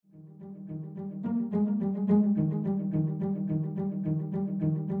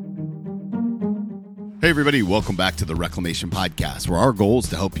Hey, everybody, welcome back to the Reclamation Podcast, where our goal is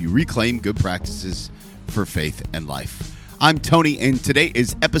to help you reclaim good practices for faith and life. I'm Tony, and today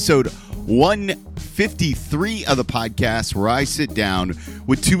is episode 153 of the podcast, where I sit down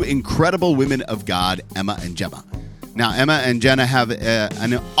with two incredible women of God, Emma and Gemma. Now, Emma and Jenna have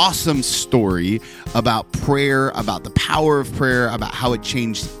an awesome story about prayer, about the power of prayer, about how it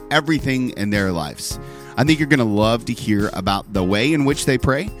changed everything in their lives. I think you're going to love to hear about the way in which they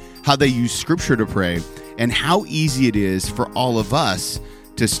pray, how they use scripture to pray, and how easy it is for all of us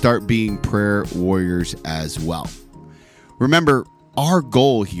to start being prayer warriors as well. Remember, our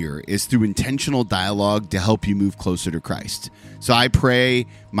goal here is through intentional dialogue to help you move closer to Christ. So I pray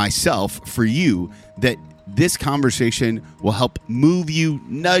myself for you that this conversation will help move you,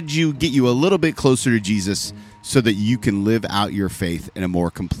 nudge you, get you a little bit closer to Jesus so that you can live out your faith in a more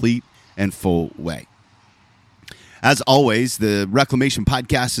complete and full way. As always, the Reclamation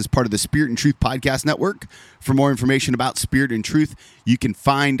Podcast is part of the Spirit and Truth Podcast Network. For more information about Spirit and Truth, you can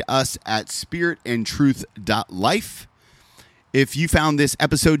find us at spiritandtruth.life. If you found this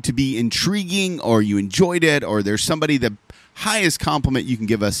episode to be intriguing or you enjoyed it or there's somebody, the highest compliment you can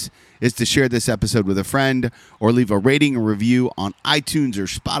give us is to share this episode with a friend or leave a rating or review on iTunes or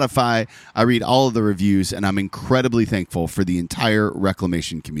Spotify. I read all of the reviews, and I'm incredibly thankful for the entire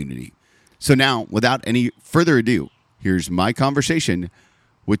Reclamation community. So now, without any further ado, here's my conversation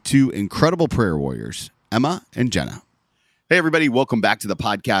with two incredible prayer warriors, Emma and Jenna. Hey, everybody. Welcome back to the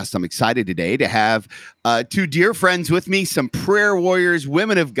podcast. I'm excited today to have two dear friends with me, some prayer warriors,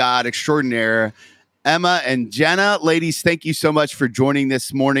 women of God extraordinaire, Emma and Jenna. Ladies, thank you so much for joining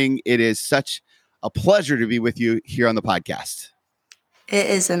this morning. It is such a pleasure to be with you here on the podcast. It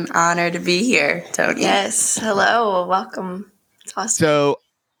is an honor to be here, Tony. Yes. Hello. Welcome. It's awesome. So,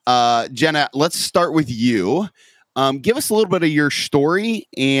 Jenna, let's start with you. Give us a little bit of your story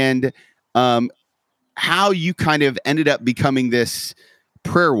and how you kind of ended up becoming this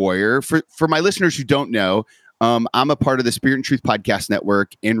prayer warrior. For my listeners who don't know, I'm a part of the Spirit and Truth Podcast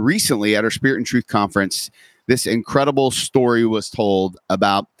Network. And recently at our Spirit and Truth conference, this incredible story was told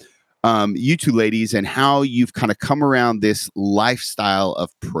about you two ladies and how you've kind of come around this lifestyle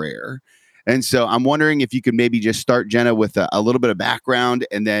of prayer. And so I'm wondering if you could maybe just start, Jenna, with a little bit of background,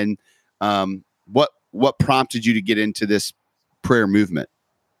 and then what prompted you to get into this prayer movement?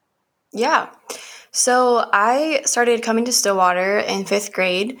 Yeah. So I started coming to Stillwater in 5th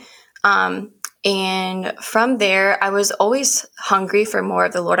grade. And from there, I was always hungry for more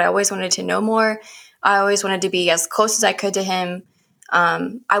of the Lord. I always wanted to know more. I always wanted to be as close as I could to him.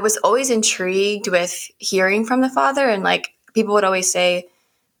 I was always intrigued with hearing from the Father. And like people would always say,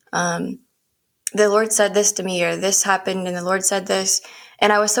 the Lord said this to me, or this happened and the Lord said this.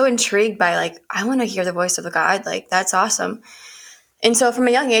 And I was so intrigued by like, I want to hear the voice of a God. Like, that's awesome. And so from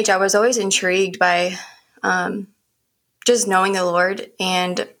a young age, I was always intrigued by just knowing the Lord.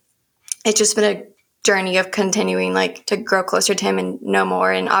 And it's just been a journey of continuing like to grow closer to him and know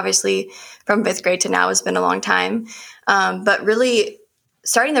more. And obviously from 5th grade to now has been a long time. But really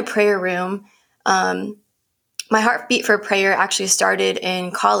starting the prayer room, my heartbeat for prayer actually started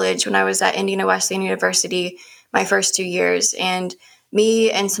in college when I was at Indiana Wesleyan University my first 2 years. And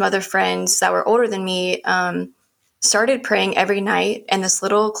me and some other friends that were older than me started praying every night in this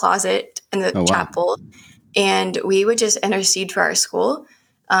little closet in the chapel. And we would just intercede for our school.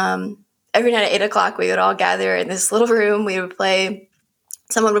 Every night at 8 o'clock, we would all gather in this little room. We would play,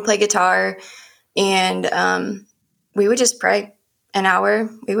 someone would play guitar, and we would just pray an hour.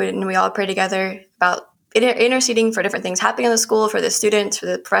 We all pray together about interceding for different things happening in the school, for the students, for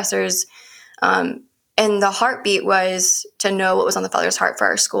the professors. And the heartbeat was to know what was on the Father's heart for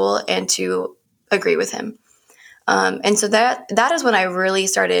our school and to agree with him. And so that is when I really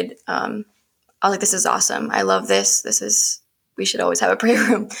started. I was like, this is awesome. I love this. We should always have a prayer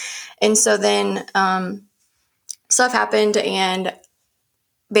room. And so then stuff happened, and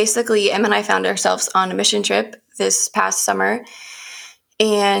basically Em and I found ourselves on a mission trip this past summer.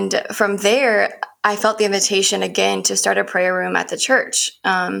 And from there, I felt the invitation again to start a prayer room at the church.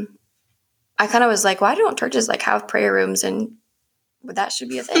 I kind of was like, why don't churches like have prayer rooms? And that should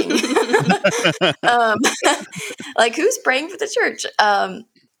be a thing. Like, who's praying for the church?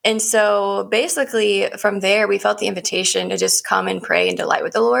 And so basically from there, we felt the invitation to just come and pray and delight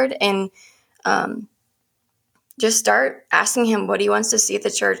with the Lord, and just start asking him what he wants to see at the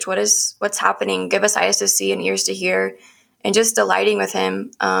church. What's happening? Give us eyes to see and ears to hear, and just delighting with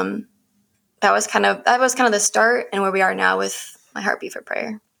him. That was kind of the start, and where we are now with my heartbeat for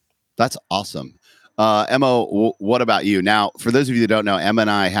prayer. That's awesome. Emma, what about you? Now, for those of you that don't know, Emma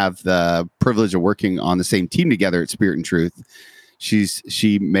and I have the privilege of working on the same team together at Spirit and Truth.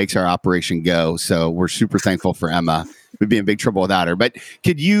 she makes our operation go. So we're super thankful for Emma. We'd be in big trouble without her. But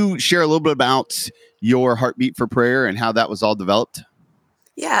could you share a little bit about your heartbeat for prayer and how that was all developed?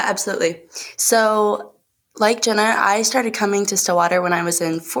 Yeah, absolutely. So, like Jenna, I started coming to Stillwater when I was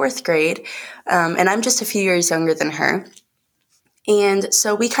in fourth grade, and I'm just a few years younger than her. And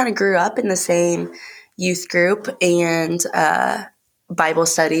so we kind of grew up in the same youth group and Bible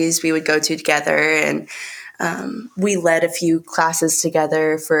studies we would go to together. And we led a few classes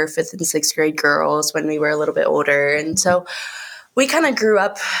together for fifth and sixth grade girls when we were a little bit older. And so we kind of grew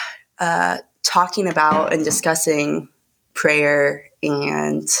up talking about and discussing prayer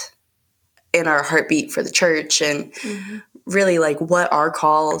and in our heartbeat for the church and really like what our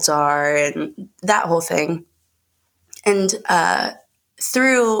calls are and that whole thing. And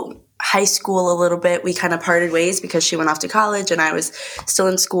through high school a little bit, we kind of parted ways because she went off to college and I was still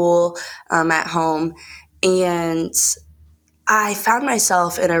in school at home. And I found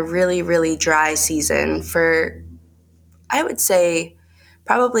myself in a really, really dry season for, I would say,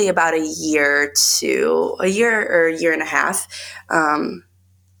 probably about a year or a year and a half.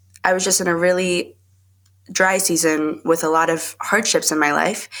 I was just in a really dry season with a lot of hardships in my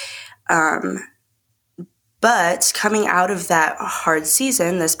life. But coming out of that hard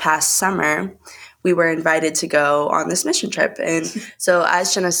season this past summer, we were invited to go on this mission trip. And so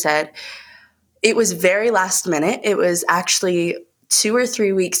as Jenna said, it was very last minute. It was actually 2 or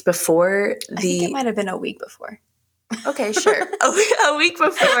 3 weeks before I think it might have been a week before. Okay, sure. a week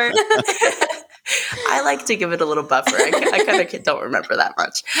before. I like to give it a little buffer. I kind of don't remember that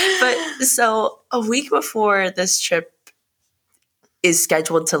much. But so a week before this trip is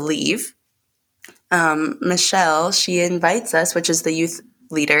scheduled to leave, Michelle, she invites us, which is the youth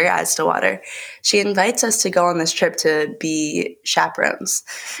leader at Stillwater. She invites us to go on this trip to be chaperones.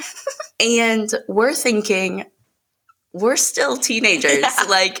 And we're thinking, we're still teenagers. Yeah.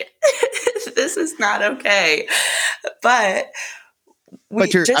 Like, this is not okay. But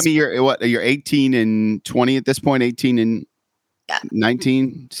you're 18 and 20 at this point, 18 and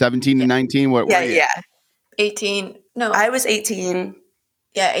 19, 17 and 19. What? Yeah. 18. No, I was 18.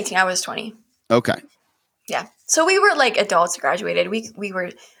 Yeah, 18. I was 20. Okay. Yeah. So we were like adults graduated. We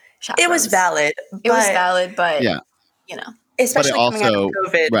were chaperones. It was valid, but yeah, you know, especially coming out of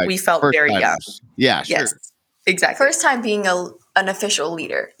COVID, right, we felt very young. Yeah, sure. Yes, exactly. First time being an official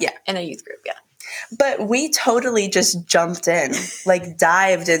leader. Yeah. In a youth group. Yeah. But we totally just jumped in, like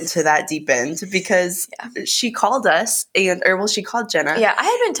dived into that deep end because she called us she called Jenna. Yeah, I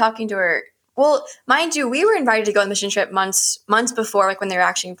had been talking to her. Well, mind you, we were invited to go on the mission trip months before, like when they were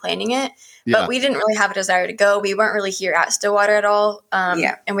actually planning it. But we didn't really have a desire to go. We weren't really here at Stillwater at all.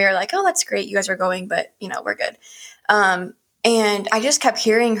 And we were like, oh, that's great. You guys are going, but we're good. And I just kept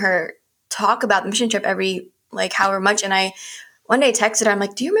hearing her talk about the mission trip however much. And I one day texted her, I'm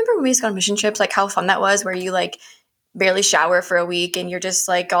like, do you remember when we used to go on mission trips? Like how fun that was, where you like barely shower for a week and you're just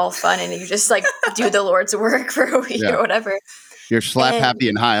like all fun and you just like do the Lord's work for a week or whatever. You're happy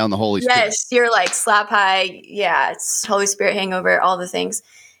and high on the Holy Spirit. Yes, you're like slap high. Yeah, it's Holy Spirit hangover, all the things.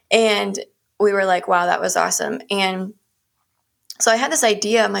 And we were like, wow, that was awesome. And so I had this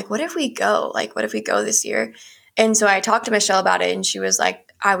idea. I'm like, what if we go? Like, what if we go this year? And so I talked to Michelle about it and she was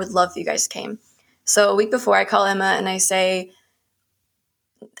like, I would love if you guys came. So a week before I call Emma and I say,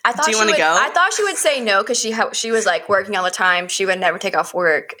 do you want to go? I thought she would say no because she was like working all the time. She would never take off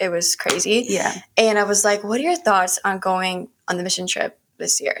work. It was crazy. Yeah. And I was like, what are your thoughts on going on the mission trip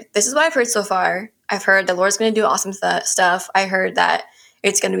this year? This is what I've heard so far. I've heard the Lord's going to do awesome stuff. I heard that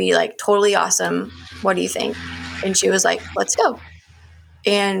it's going to be like totally awesome. What do you think? And she was like, let's go.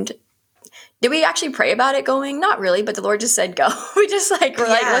 And did we actually pray about it going? Not really, but the Lord just said go. We just like, we're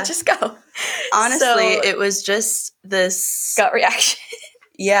like, let's just go. Honestly, it was just this gut reaction.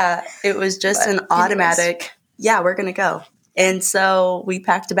 Yeah, it was just an automatic, we're going to go. And so we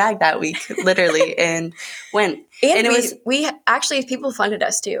packed a bag that week, literally, and went. And we actually, people funded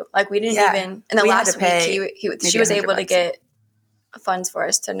us too. Like we didn't even, in the last week, she was able to get funds for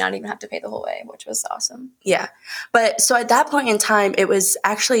us to not even have to pay the whole way, which was awesome. Yeah. But so at that point in time, it was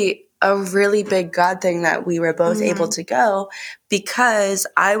actually a really big God thing that we were both able to go because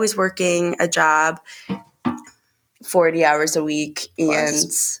I was working a job 40 hours a week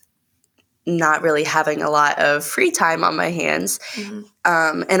and not really having a lot of free time on my hands.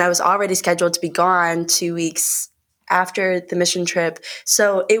 And I was already scheduled to be gone 2 weeks after the mission trip.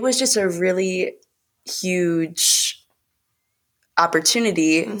 So it was just a really huge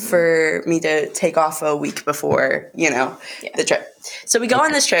opportunity for me to take off a week before, the trip. So we go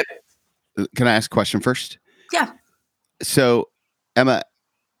on this trip. Can I ask a question first? Yeah. So Emma,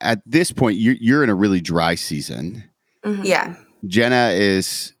 at this point, you're in a really dry season. Yeah. Jenna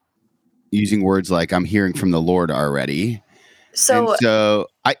is using words like "I'm hearing from the Lord already," and So so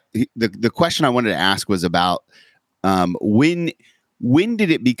the question I wanted to ask was about when did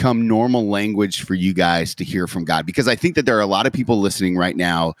it become normal language for you guys to hear from God? Because I think that there are a lot of people listening right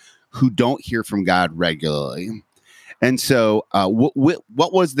now who don't hear from God regularly. And so,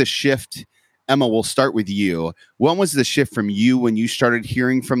 what was the shift? Emma, we'll start with you. When was the shift from you when you started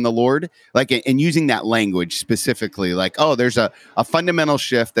hearing from the Lord? Like, and using that language specifically, like, oh, there's a fundamental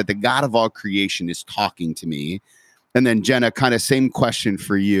shift that the God of all creation is talking to me. And then Jenna, kind of same question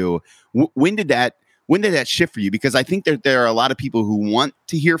for you. When did that shift for you? Because I think that there are a lot of people who want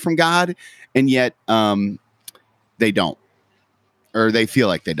to hear from God, and yet they don't, or they feel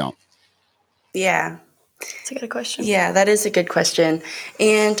like they don't. Yeah. that's a good question. Yeah, that is a good question.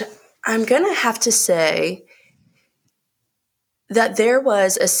 And I'm going to have to say that there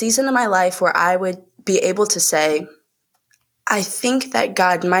was a season in my life where I would be able to say, I think that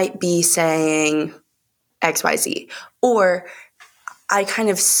God might be saying XYZ, or I kind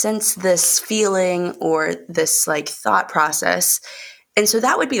of sense this feeling or this like thought process. And so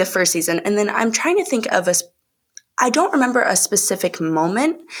that would be the first season. And then I'm trying to think of I don't remember a specific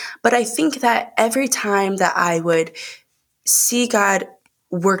moment, but I think that every time that I would see God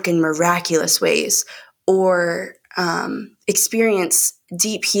work in miraculous ways or experience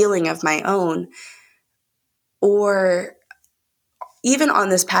deep healing of my own, or even on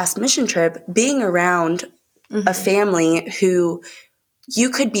this past mission trip, being around a family who you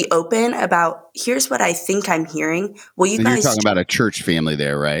could be open about, here's what I think I'm hearing. Well, you And you're guys, talking about a church family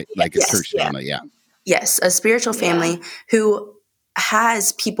there, right? Like a yes, church yeah, family, yeah. yes, a spiritual family who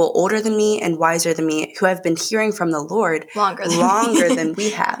has people older than me and wiser than me who have been hearing from the Lord longer than we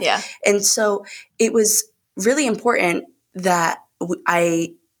have. Yeah. And so it was really important that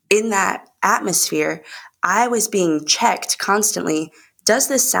in that atmosphere, I was being checked constantly. Does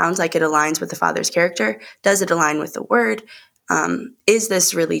this sound like it aligns with the Father's character? Does it align with the Word? Is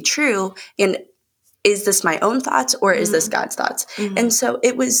this really true? And is this my own thoughts or is this God's thoughts? And so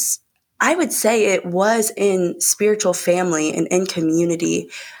it was, I would say it was in spiritual family and in community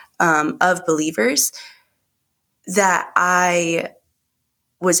of believers that I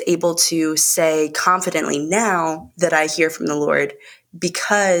was able to say confidently now that I hear from the Lord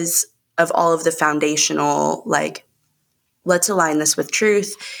because of all of the foundational, like, let's align this with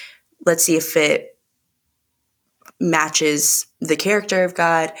truth. Let's see if it matches the character of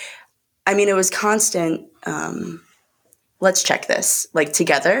God. I mean, it was constant, let's check this, like,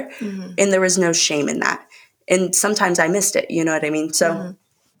 together. And there was no shame in that. And sometimes I missed it, you know what I mean? So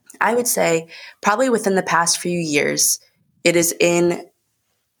I would say probably within the past few years, it is in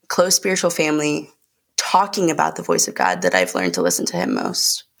close spiritual family talking about the voice of God that I've learned to listen to him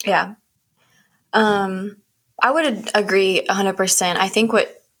most. Yeah. I would agree 100%. I think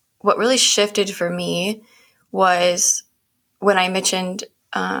what really shifted for me was when I mentioned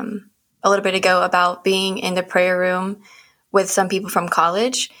a little bit ago about being in the prayer room with some people from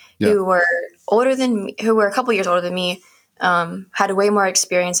college who were older than me, who were a couple years older than me, had way more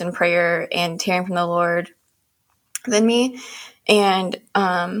experience in prayer and hearing from the Lord than me. And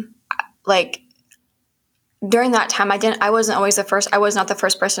like during that time, I wasn't always I was not the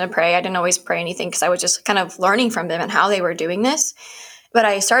first person to pray. I didn't always pray anything because I was just kind of learning from them and how they were doing this. But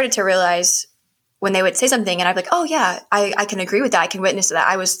I started to realize when they would say something and I'd be like, oh yeah, I can agree with that. I can witness to that.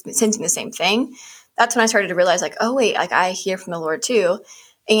 I was sensing the same thing. That's when I started to realize like, oh wait, like I hear from the Lord too.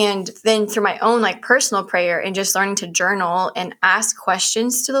 And then through my own like personal prayer and just learning to journal and ask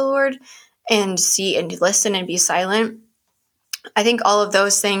questions to the Lord and see and listen and be silent, I think all of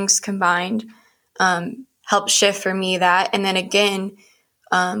those things combined helped shift for me that. And then again,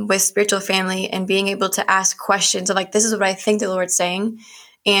 with spiritual family and being able to ask questions of like, this is what I think the Lord's saying,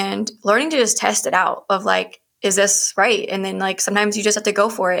 and learning to just test it out of like, is this right? And then like, sometimes you just have to go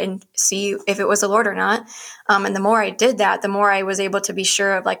for it and see if it was the Lord or not. And the more I did that, the more I was able to be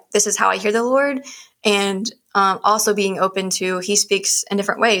sure of like, this is how I hear the Lord. And also being open to, he speaks in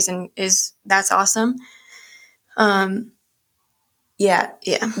different ways and that's awesome. Yeah,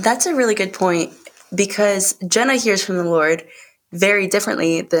 that's a really good point because Jenna hears from the Lord very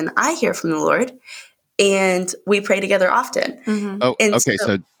differently than I hear from the Lord, and we pray together often. Oh, And okay.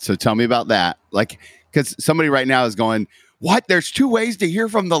 So tell me about that. Like, because somebody right now is going, "What? There's two ways to hear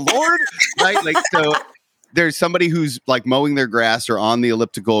from the Lord?" Right? Like, so there's somebody who's like mowing their grass or on the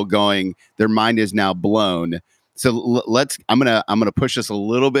elliptical, going, their mind is now blown. So let's. I'm gonna push us a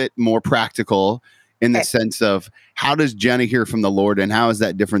little bit more practical in the sense of how does Jenna hear from the Lord, and how is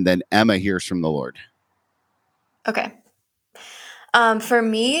that different than Emma hears from the Lord? Okay. For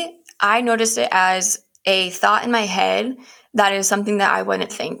me, I noticed it as a thought in my head that is something that I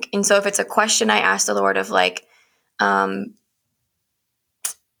wouldn't think. And so if it's a question I ask the Lord of like, I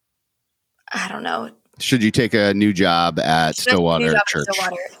don't know. Should you take a new job at Stillwater Church?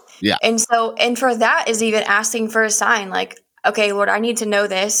 Yeah. And for that is even asking for a sign like, okay, Lord, I need to know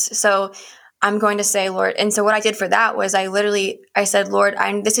this. So I'm going to say, Lord. And so what I did for that was I said, Lord,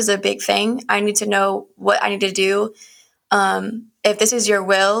 this is a big thing. I need to know what I need to do. If this is your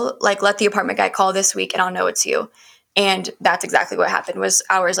will, like let the apartment guy call this week and I'll know it's you. And that's exactly what happened. Was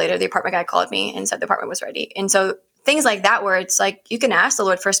hours later, the apartment guy called me and said the apartment was ready. And so things like that, where it's like, you can ask the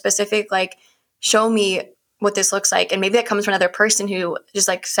Lord for specific, like, show me what this looks like. And maybe that comes from another person who just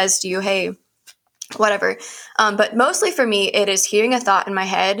like says to you, hey, whatever. But mostly for me, it is hearing a thought in my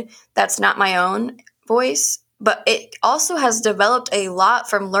head that's not my own voice, but it also has developed a lot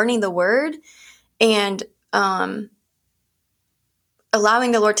from learning the word and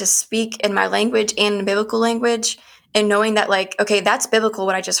allowing the Lord to speak in my language and in biblical language, and knowing that like, okay, that's biblical,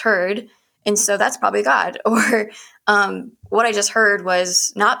 what I just heard. And so that's probably God. Or what I just heard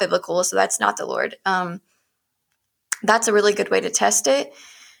was not biblical, so that's not the Lord. That's a really good way to test it.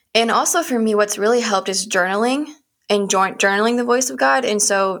 And also for me, what's really helped is journaling and journaling the voice of God. And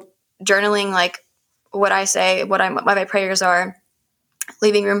so journaling like what I say, what my prayers are,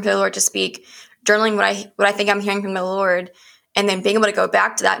 leaving room for the Lord to speak, journaling what I think I'm hearing from the Lord, and then being able to go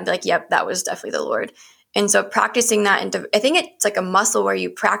back to that and be like, yep, that was definitely the Lord. And so practicing that, and I think it's like a muscle where you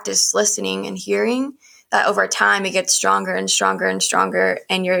practice listening and hearing, that over time it gets stronger and stronger and stronger,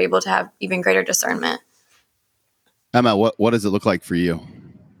 and you're able to have even greater discernment. Emma, what does it look like for you?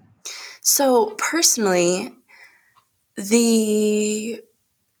 So personally, the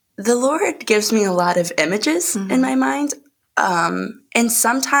Lord gives me a lot of images in my mind. And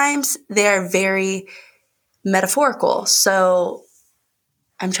sometimes they are very metaphorical. So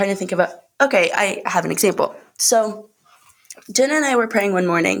I'm trying to think of I have an example. So Jenna and I were praying one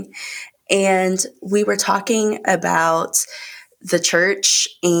morning, and we were talking about the church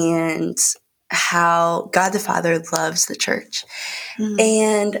and how God the Father loves the church.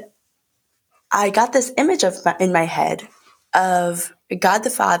 And I got this image in my head of God the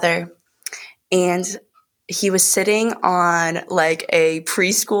Father, and he was sitting on like a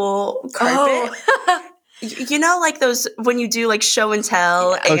preschool carpet. Oh. You know, like those when you do like show and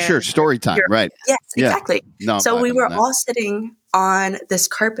tell. Oh, sure. Story time. Right. Yes, exactly. No, so we were all sitting on this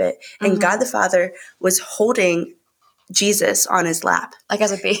carpet, and God the Father was holding Jesus on his lap. Like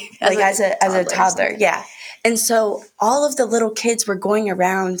as a baby. As a toddler. Yeah. And so all of the little kids were going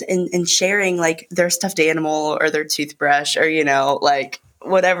around and sharing like their stuffed animal or their toothbrush or, you know, like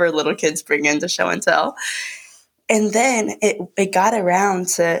whatever little kids bring in to show and tell. And then it got around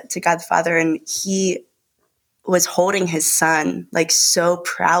to God the Father, and he was holding his son like so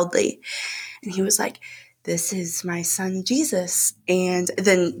proudly. And he was like, this is my son, Jesus. And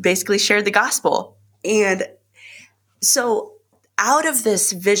then basically shared the gospel. And so out of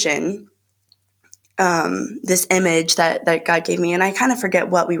this vision, this image that God gave me, and I kind of forget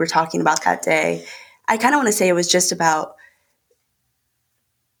what we were talking about that day. I kind of want to say it was just about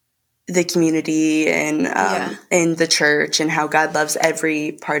the community and the church and how God loves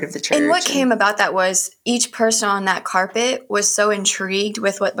every part of the church. And what came about that was each person on that carpet was so intrigued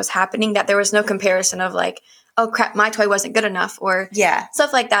with what was happening that there was no comparison of like, oh crap, my toy wasn't good enough or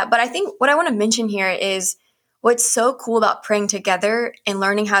stuff like that. But I think what I want to mention here is what's so cool about praying together and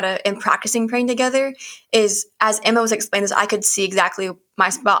learning how to and practicing praying together is, as Emma was explaining this, I could see exactly my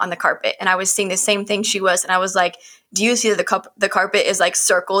spot on the carpet, and I was seeing the same thing she was, and I was like, do you see that the carpet is like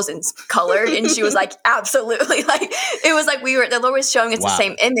circles and colored? And she was like, absolutely. Like it was like the Lord was showing us the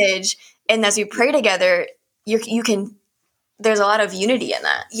same image, and as we pray together, you can. There's a lot of unity in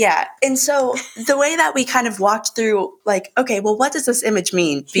that. Yeah. And so the way that we kind of walked through, like, okay, well, what does this image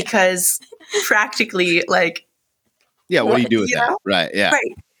mean? Because practically, like, what do you do with that? Right. Yeah.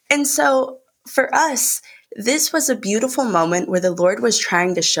 Right. And so for us, this was a beautiful moment where the Lord was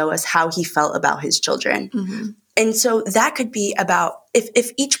trying to show us how he felt about his children. Mm-hmm. And so that could be about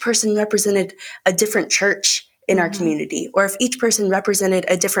if each person represented a different church in our community, or if each person represented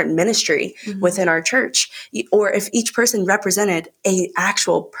a different ministry within our church, or if each person represented a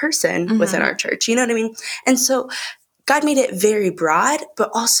actual person within our church, you know what I mean? And so God made it very broad, but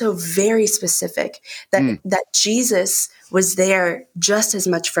also very specific that Jesus was there just as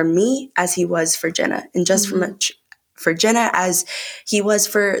much for me as he was for Jenna, and just as much for Jenna as he was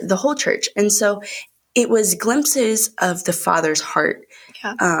for the whole church. And so it was glimpses of the Father's heart.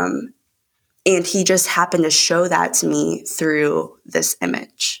 Yeah. And he just happened to show that to me through this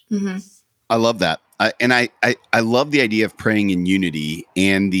image. I love that. I love the idea of praying in unity,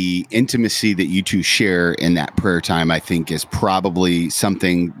 and the intimacy that you two share in that prayer time, I think, is probably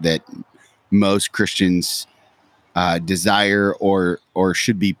something that most Christians desire or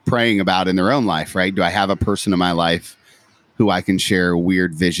should be praying about in their own life, right? Do I have a person in my life who I can share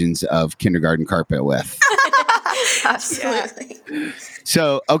weird visions of kindergarten carpet with? Absolutely. Yeah.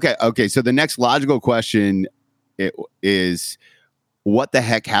 So, okay. So the next logical question is, what the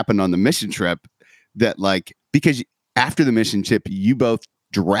heck happened on the mission trip that, like, because after the mission trip, you both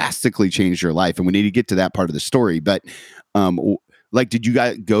drastically changed your life, and we need to get to that part of the story. But, like, did you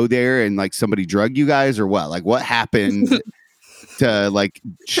guys go there and like somebody drug you guys or what? Like, what happened to like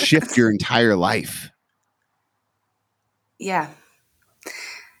shift your entire life? Yeah.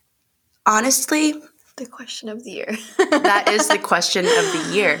 Honestly, The question of the year. that is the question of the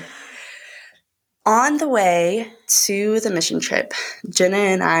year. On the way to the mission trip, Jenna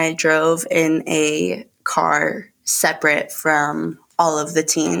and I drove in a car separate from all of the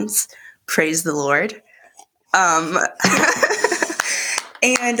teens. Praise the Lord.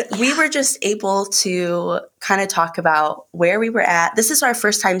 And we were just able to kind of talk about where we were at. This is our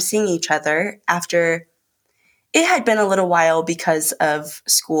first time seeing each other after it had been a little while because of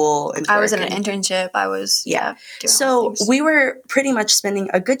school and I was in work an internship. I was, Yeah. doing all the So things. we were pretty much spending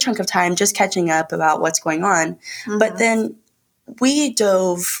a good chunk of time just catching up about what's going on. But then we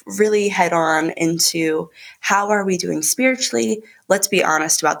dove really head on into how are we doing spiritually? Let's be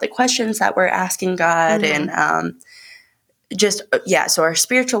honest about the questions that we're asking God and so our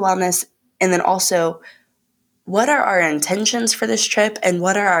spiritual wellness. And then also, what are our intentions for this trip and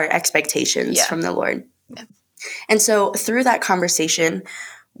what are our expectations from the Lord? Yeah. And so through that conversation,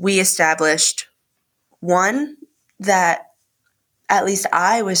 we established one, that at least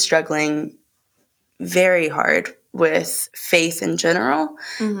I was struggling very hard with faith in general,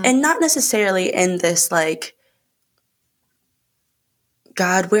 and not necessarily in this like,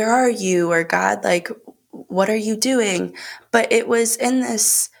 God, where are you? Or God, like, what are you doing? But it was in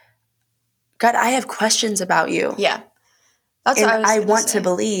this, God, I have questions about you. Yeah. That's And what I was I gonna want say. to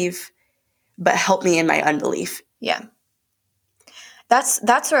believe, but help me in my unbelief. Yeah. That's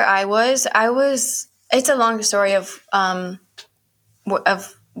where I was. It's a long story of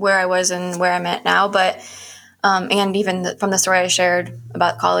where I was and where I'm at now, but and even from the story I shared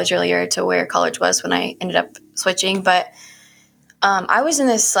about college earlier to where college was when I ended up switching. But I was in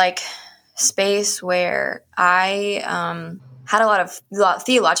this like space where I had a lot of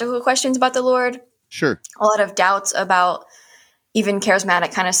theological questions about the Lord, Sure. a lot of doubts about even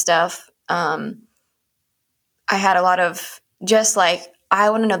charismatic kind of stuff. I had a lot of just like, I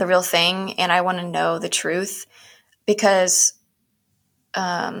want to know the real thing and I want to know the truth because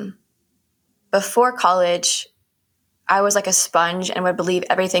before college, I was like a sponge and would believe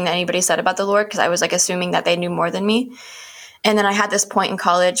everything that anybody said about the Lord because I was like assuming that they knew more than me. And then I had this point in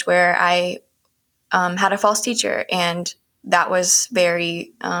college where I had a false teacher, and that was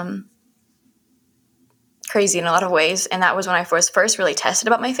very crazy in a lot of ways. And that was when I was first really tested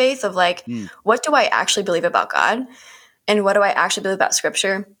about my faith of like, what do I actually believe about God? And what do I actually believe about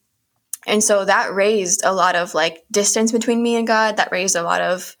Scripture? And so that raised a lot of like distance between me and God. That raised a lot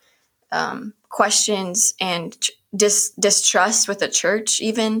of questions and distrust with the church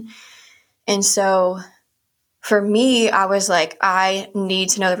even. And so for me, I was like, I need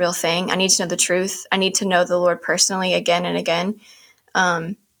to know the real thing. I need to know the truth. I need to know the Lord personally again and again.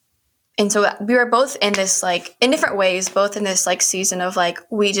 And so we were both in this, like, in different ways, both in this, like, season of, like,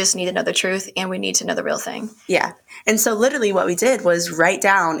 we just need to know the truth and we need to know the real thing. Yeah. And so literally what we did was write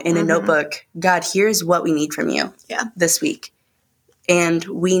down in a notebook, God, here's what we need from you this week. And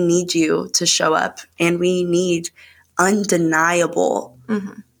we need you to show up, and we need undeniable,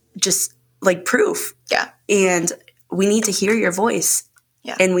 just like proof. Yeah. And we need to hear your voice.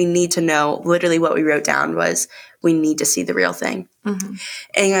 Yeah. And we need to know, literally what we wrote down was, we need to see the real thing.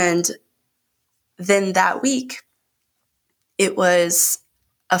 And then that week, it was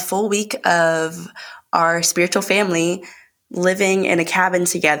a full week of our spiritual family living in a cabin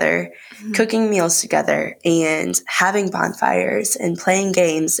together, cooking meals together, and having bonfires and playing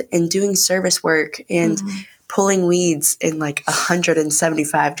games and doing service work and pulling weeds in like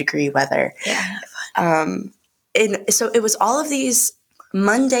 175-degree weather. Yeah. And so it was all of these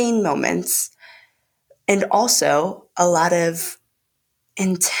mundane moments and also a lot of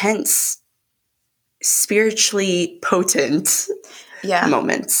intense, spiritually potent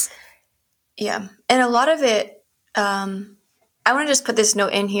moments. Yeah. And a lot of it, I want to just put this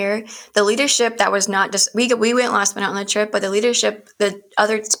note in here. The leadership that was not just, we went last minute on the trip, but the leadership, the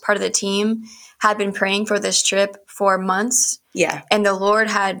other part of the team had been praying for this trip for months. Yeah. And the Lord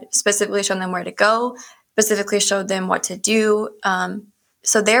had specifically shown them where to go, specifically showed them what to do.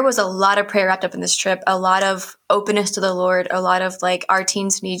 So there was a lot of prayer wrapped up in this trip, a lot of openness to the Lord, a lot of like, our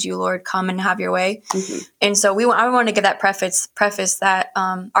teens need you, Lord, come and have your way. Mm-hmm. And so I want to give that preface that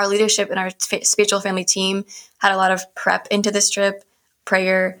our leadership and our spiritual family team had a lot of prep into this trip,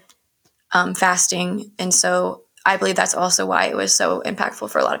 prayer, fasting. And so I believe that's also why it was so impactful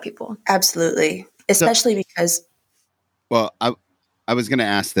for a lot of people. Absolutely. Especially because. Well, I was going to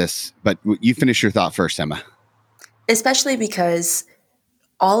ask this, but you finish your thought first, Emma. Especially because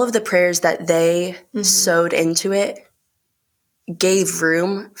all of the prayers that they sowed into it gave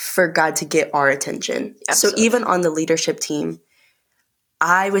room for God to get our attention. Absolutely. So even on the leadership team,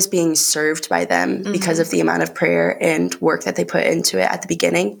 I was being served by them because of the amount of prayer and work that they put into it at the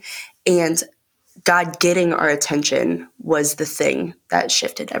beginning. And God getting our attention was the thing that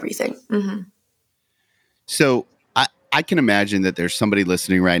shifted everything. Mm-hmm. So I can imagine that there's somebody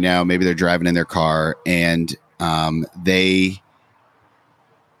listening right now. Maybe they're driving in their car and they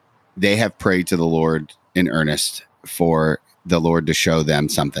have prayed to the Lord in earnest for the Lord to show them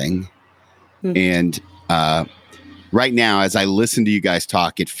something. Mm-hmm. And right now, as I listen to you guys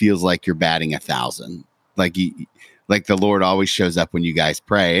talk, it feels like you're batting 1,000. Like the Lord always shows up when you guys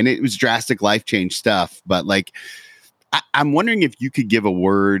pray. And it was drastic life change stuff. But like, I'm wondering if you could give a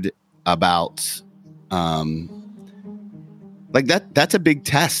word about like that's a big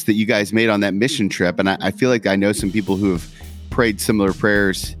test that you guys made on that mission trip. And I feel like I know some people who have prayed similar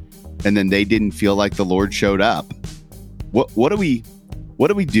prayers and then they didn't feel like the Lord showed up. What do we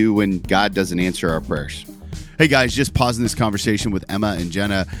do when God doesn't answer our prayers? Hey guys, just pausing this conversation with Emma and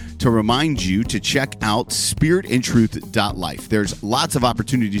Jenna to remind you to check out spiritandtruth.life. There's lots of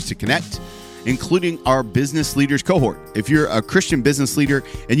opportunities to connect, including our business leaders cohort. If you're a Christian business leader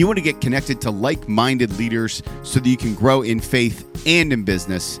and you want to get connected to like-minded leaders so that you can grow in faith and in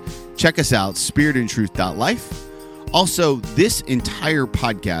business, check us out, spiritandtruth.life. Also, this entire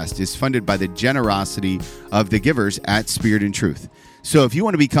podcast is funded by the generosity of the givers at Spirit and Truth. So if you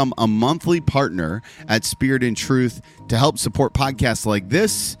want to become a monthly partner at Spirit and Truth to help support podcasts like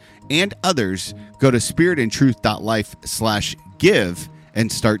this and others, go to spiritandtruth.life/give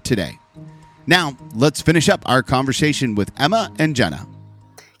and start today. Now, let's finish up our conversation with Emma and Jenna.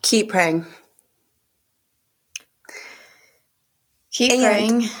 Keep praying. Keep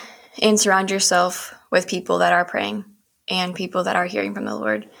praying and surround yourself with people that are praying and people that are hearing from the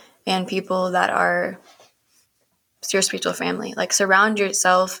Lord and people that are your spiritual family. Like, surround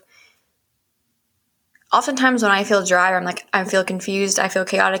yourself. Oftentimes when I feel dry or I feel confused, I feel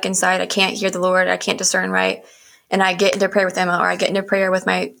chaotic inside, I can't hear the Lord, I can't discern right, and I get into prayer with Emma or I get into prayer with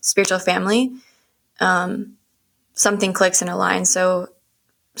my spiritual family, something clicks and aligns. So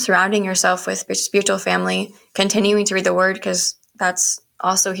surrounding yourself with spiritual family, continuing to read the Word, because that's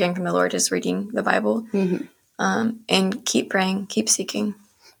also hearing from the Lord, is reading the Bible, and keep praying, keep seeking.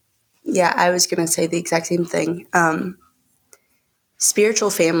 Yeah, I was going to say the exact same thing.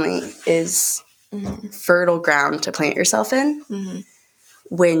 Spiritual family is fertile ground to plant yourself in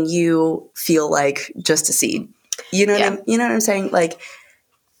when you feel like just a seed. You know what I'm saying? Like,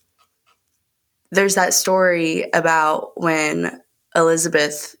 there's that story about when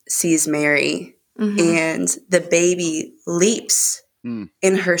Elizabeth sees Mary and the baby leaps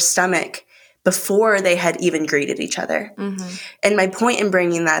in her stomach before they had even greeted each other. And my point in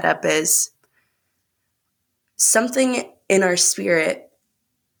bringing that up is something in our spirit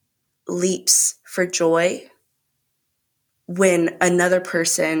leaps for joy when another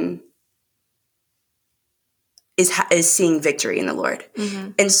person is seeing victory in the Lord.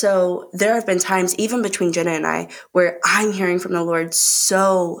 And so there have been times, even between Jenna and I, where I'm hearing from the Lord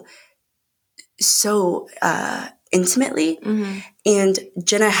so intimately, and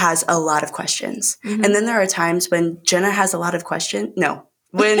Jenna has a lot of questions. And then there are times when Jenna has a lot of questions. No,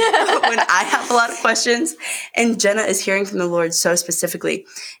 when I have a lot of questions, and Jenna is hearing from the Lord so specifically.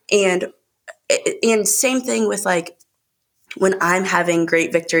 And same thing with like when I'm having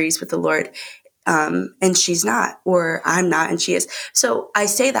great victories with the Lord, and she's not, or I'm not and she is. So I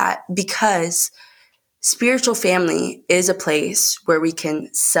say that because spiritual family is a place where we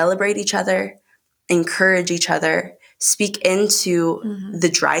can celebrate each other, encourage each other, speak into the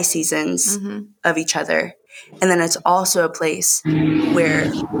dry seasons of each other. And then it's also a place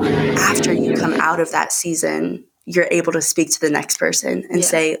where after you come out of that season you're able to speak to the next person and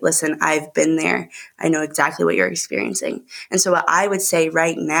say, listen, I've been there. I know exactly what you're experiencing. And so what I would say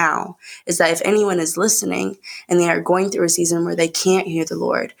right now is that if anyone is listening and they are going through a season where they can't hear the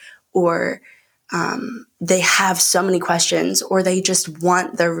Lord, or they have so many questions, or they just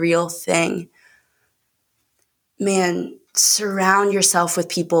want the real thing, man, surround yourself with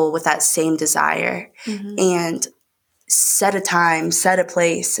people with that same desire, and set a time, set a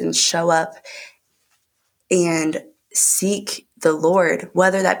place, and show up and seek the Lord,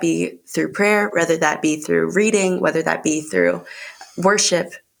 whether that be through prayer, whether that be through reading, whether that be through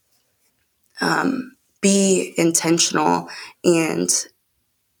worship. Be intentional and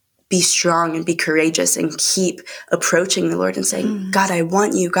be strong and be courageous and keep approaching the Lord and saying, God, I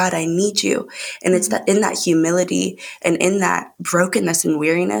want you. God, I need you. And it's that in that humility and in that brokenness and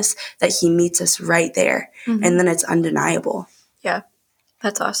weariness that he meets us right there. And then it's undeniable. Yeah,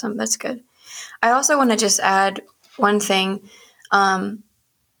 that's awesome. That's good. I also want to just add one thing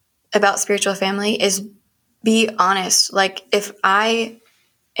about spiritual family is be honest. Like, if I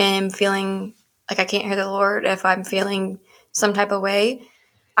am feeling like I can't hear the Lord, if I'm feeling some type of way,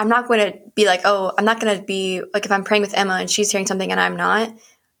 I'm not going to be like, oh, I'm not going to be like, if I'm praying with Emma and she's hearing something and I'm not,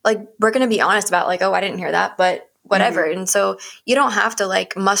 like, we're going to be honest about like, oh, I didn't hear that, but whatever. And so you don't have to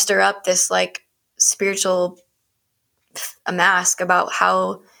like muster up this like spiritual a mask about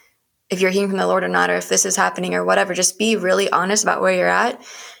how, if you're hearing from the Lord or not, or if this is happening or whatever. Just be really honest about where you're at.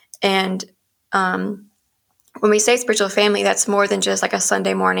 And when we say spiritual family, that's more than just like a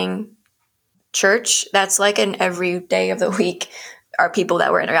Sunday morning church. That's like an every day of the week are people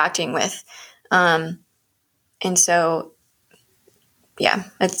that we're interacting with. And so, yeah,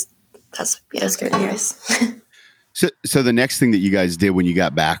 that's good. Anyways. So the next thing that you guys did when you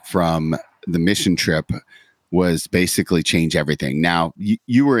got back from the mission trip was basically change everything. Now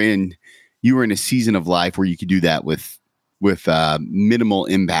you were in a season of life where you could do that with minimal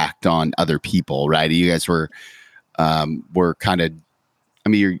impact on other people, right? You guys were kind of, I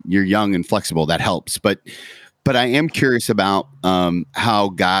mean, you're young and flexible. That helps, but I am curious about how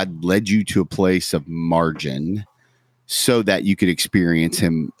God led you to a place of margin so that you could experience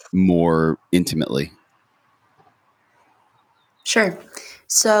him more intimately. Sure.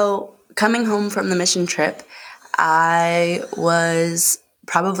 So coming home from the mission trip, I was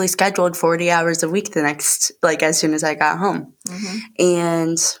probably scheduled 40 hours a week the next, like as soon as I got home.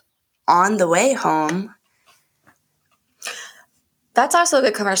 And on the way home, that's also a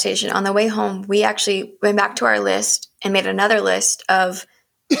good conversation. On the way home, we actually went back to our list and made another list of,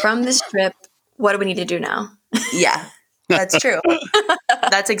 from this trip, what do we need to do now? Yeah, that's true.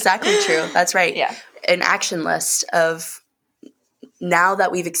 That's exactly true. That's right. Yeah. An action list of, now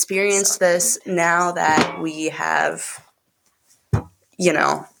that we've experienced this, now that we have,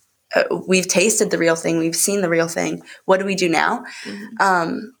 we've tasted the real thing, we've seen the real thing, what do we do now?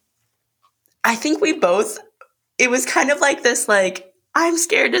 I think it was kind of like this, like, I'm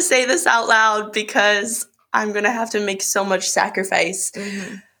scared to say this out loud because I'm going to have to make so much sacrifice.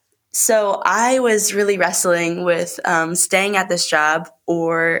 So I was really wrestling with staying at this job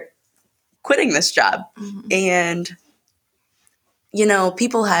or quitting this job. And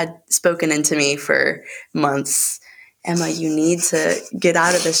people had spoken into me for months. Emma, you need to get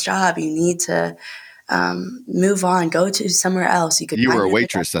out of this job. You need to move on, go to somewhere else. You were a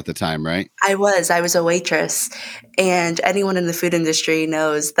waitress at the time, right? I was a waitress. And anyone in the food industry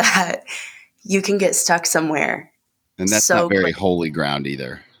knows that you can get stuck somewhere. And that's not very holy ground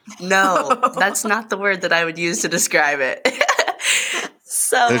either. No, that's not the word that I would use to describe it.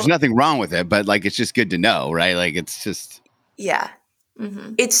 So there's nothing wrong with it, but like, it's just good to know, right? Like, it's just. Yeah.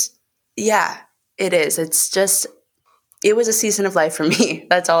 It is. It's just, it was a season of life for me.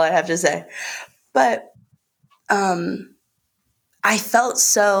 That's all I have to say. But I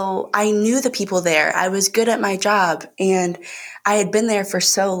knew the people there. I was good at my job, and I had been there for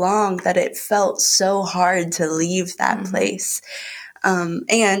so long that it felt so hard to leave that place.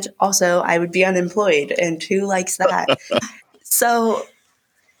 And also I would be unemployed, and who likes that? So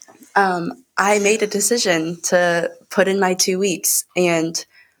I made a decision to put in my 2 weeks. And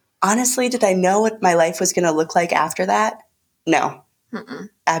honestly, did I know what my life was going to look like after that? No,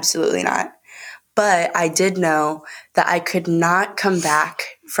 absolutely not. But I did know that I could not come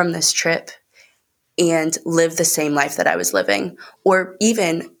back from this trip and live the same life that I was living, or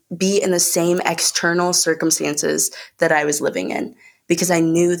even be in the same external circumstances that I was living in, because I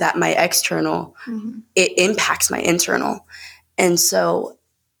knew that my external, it impacts my internal. And so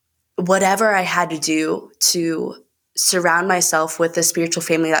whatever I had to do to surround myself with the spiritual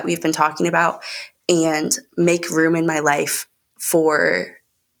family that we've been talking about and make room in my life for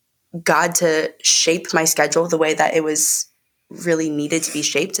God to shape my schedule the way that it was really needed to be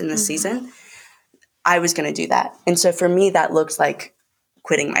shaped in this season, I was going to do that. And so for me, that looked like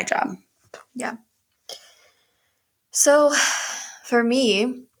quitting my job. Yeah. So for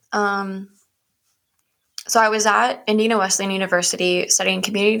me, so I was at Indiana Wesleyan University studying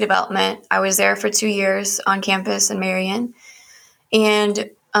community development. I was there for 2 years on campus in Marion. And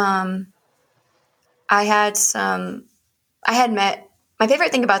I had met, my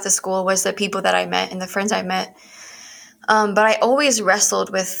favorite thing about the school was the people that I met and the friends I met. But I always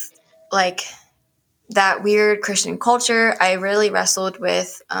wrestled with like that weird Christian culture. I really wrestled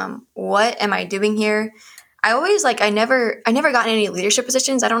with what am I doing here? I always I never got any leadership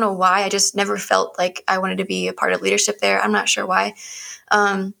positions. I don't know why. I just never felt like I wanted to be a part of leadership there. I'm not sure why.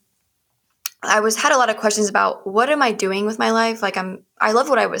 I had a lot of questions about what am I doing with my life? I love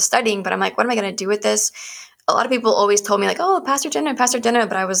what I was studying, but I'm like, what am I going to do with this? A lot of people always told me like, oh, Pastor Jenna,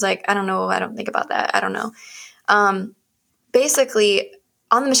 but I was like, I don't know. I don't think about that. I don't know. Basically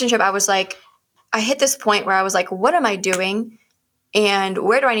on the mission trip, I was like, I hit this point where I was like, what am I doing? And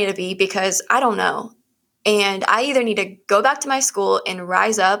where do I need to be? Because I don't know. And I either need to go back to my school and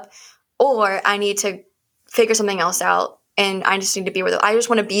rise up, or I need to figure something else out. And I just need to be I just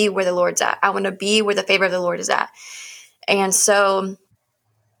want to be where the Lord's at. I want to be where the favor of the Lord is at. And so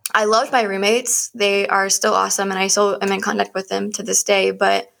I loved my roommates. They are still awesome. And I still am in contact with them to this day.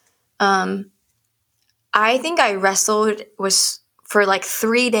 But I think I wrestled for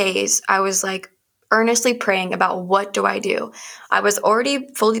 3 days. I was earnestly praying about what do I do? I was already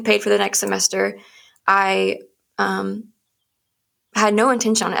fully paid for the next semester. I had no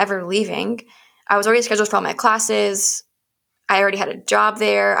intention on ever leaving. I was already scheduled for all my classes. I already had a job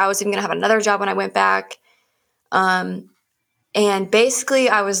there. I was even going to have another job when I went back. And basically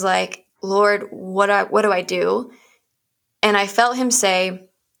I was like, Lord, what do I do? And I felt him say,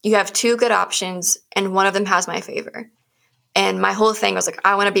 you have 2 good options and one of them has my favor. And my whole thing was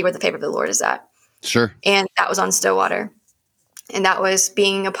I want to be where the favor of the Lord is at. Sure. And that was on Stillwater. And that was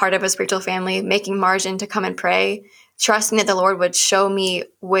being a part of a spiritual family, making margin to come and pray, trusting that the Lord would show me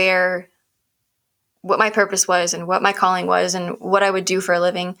what my purpose was and what my calling was and what I would do for a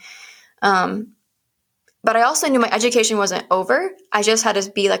living. But I also knew my education wasn't over. I just had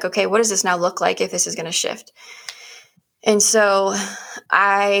to be okay, what does this now look like if this is going to shift? And so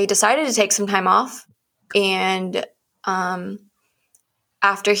I decided to take some time off. And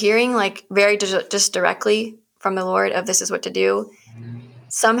after hearing very just directly from the Lord of this is what to do,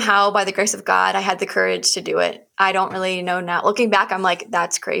 somehow by the grace of God, I had the courage to do it. I don't really know now. Looking back, I'm like,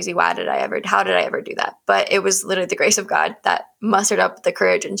 that's crazy. How did I ever do that? But it was literally the grace of God that mustered up the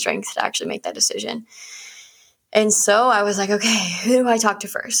courage and strength to actually make that decision. And so I was like, okay, who do I talk to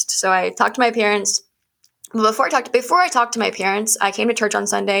first? So I talked to my parents. Before I talked to my parents, I came to church on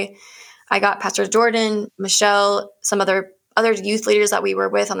Sunday. I got Pastor Jordan, Michelle, some other youth leaders that we were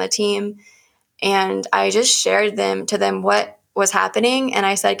with on the team. And I just shared to them what was happening. And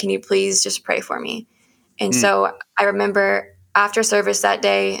I said, can you please just pray for me? And so I remember after service that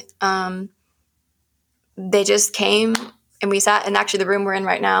day, they just came and we sat in actually the room we're in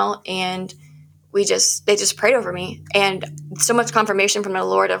right now. And they just prayed over me. And so much confirmation from the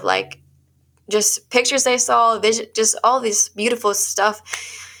Lord of just pictures they saw, vision, just all this beautiful stuff.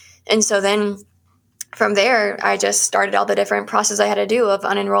 And so then from there, I just started all the different process I had to do of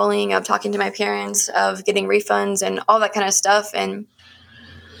unenrolling, of talking to my parents, of getting refunds and all that kind of stuff. And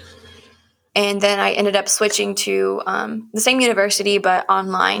then I ended up switching to the same university, but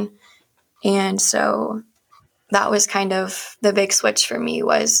online. And so that was kind of the big switch for me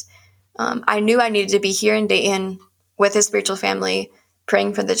was I knew I needed to be here in Dayton with his spiritual family,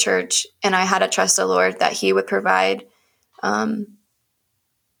 praying for the church. And I had to trust the Lord that he would provide my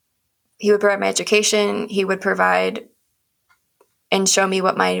education. He would provide and show me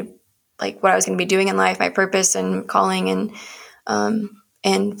what I was going to be doing in life, my purpose and calling,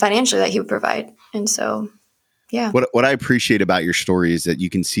 and financially that he would provide. And so, yeah. What I appreciate about your story is that you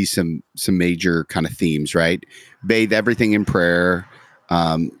can see some major kind of themes, right? Bathe everything in prayer.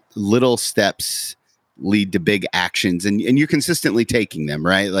 Little steps lead to big actions, and you're consistently taking them,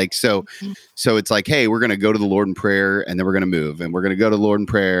 right? So it's hey, we're going to go to the Lord in prayer, and then we're going to move, and we're going to go to the Lord in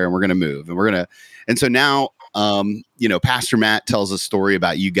prayer, and we're going to move, and so now, Pastor Matt tells a story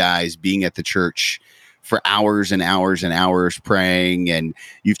about you guys being at the church for hours and hours and hours praying, and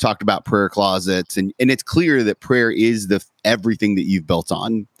you've talked about prayer closets, and it's clear that prayer is everything that you've built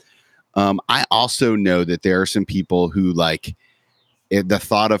on. I also know that there are some people who the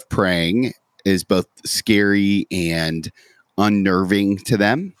thought of praying is both scary and unnerving to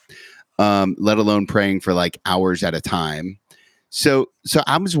them, let alone praying for hours at a time. So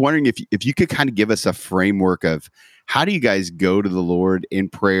I was wondering if you could kind of give us a framework of how do you guys go to the Lord in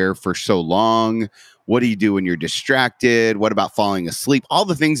prayer for so long? What do you do when you're distracted? What about falling asleep? All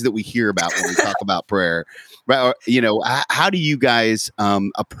the things that we hear about when we talk about prayer. Right? How do you guys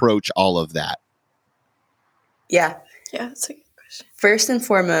approach all of that? Yeah. Yeah, that's a good question. First and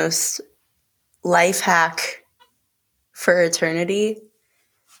foremost, life hack for eternity,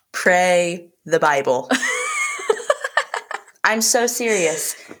 pray the Bible. I'm so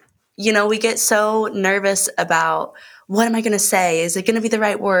serious. We get so nervous about what am I going to say? Is it going to be the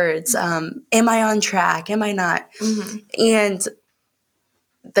right words? Am I on track? Am I not? Mm-hmm. And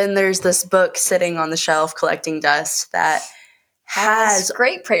then there's this book sitting on the shelf collecting dust that has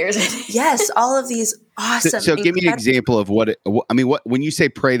great prayers in it. Yes, all of these awesome. So give me an example of what when you say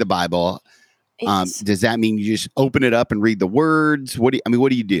pray the Bible, does that mean you just open it up and read the words? What do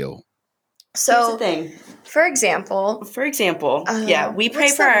you do? So here's the thing. For example, we pray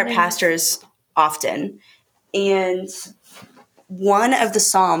for our pastors often. And one of the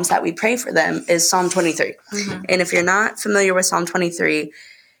Psalms that we pray for them is Psalm 23. Mm-hmm. And if you're not familiar with Psalm 23,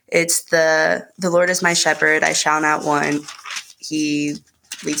 it's the Lord is my shepherd, I shall not want. He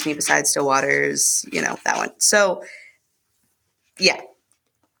leads me beside still waters, that one. So, yeah.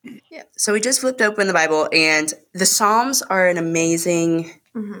 So we just flipped open the Bible, and the Psalms are an amazing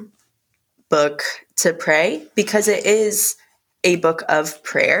book to pray because it is a book of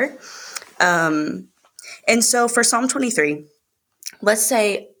prayer. And so for Psalm 23, let's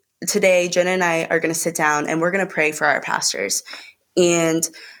say today Jenna and I are going to sit down and we're going to pray for our pastors. And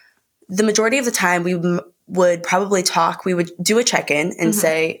the majority of the time we would probably talk. We would do a check-in and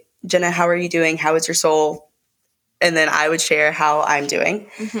say, Jenna, how are you doing? How is your soul? And then I would share how I'm doing.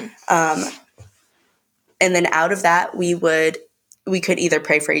 And then out of that, we could either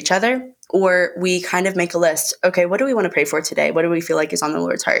pray for each other or we kind of make a list. Okay, what do we want to pray for today? What do we feel like is on the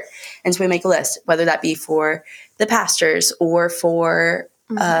Lord's heart? And so we make a list, whether that be for the pastors or for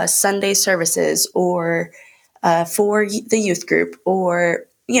Sunday services or for the youth group, or,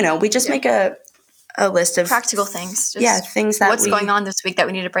 we just make a list of practical things. Things that what's going on this week that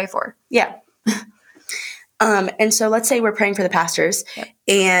we need to pray for. Yeah. And so let's say we're praying for the pastors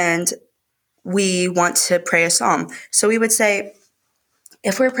and we want to pray a psalm. So we would say,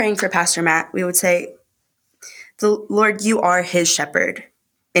 if we're praying for Pastor Matt, we would say, the Lord, you are his shepherd,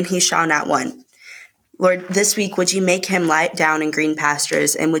 and he shall not want. Lord, this week, would you make him lie down in green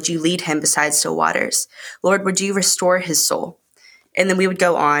pastures, and would you lead him beside still waters? Lord, would you restore his soul? And then we would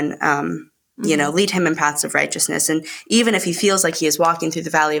go on, lead him in paths of righteousness. And even if he feels like he is walking through the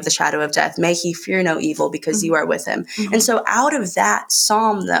valley of the shadow of death, may he fear no evil because you are with him. And so out of that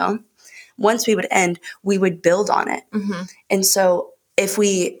psalm, though, once we would end, we would build on it. And so if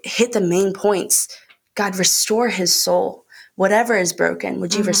we hit the main points, God, restore his soul. Whatever is broken,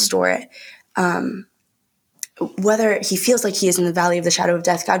 would you restore it? Whether he feels like he is in the valley of the shadow of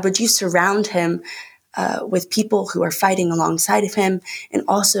death, God, would you surround him with people who are fighting alongside of him? And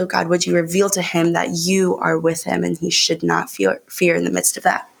also, God, would you reveal to him that you are with him and he should not fear in the midst of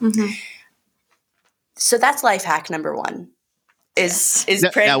that? So that's life hack number one. Is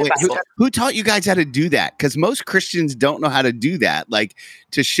praying the Bible. Who taught you guys how to do that? Because most Christians don't know how to do that, like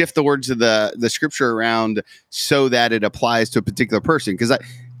to shift the words of the scripture around so that it applies to a particular person. Because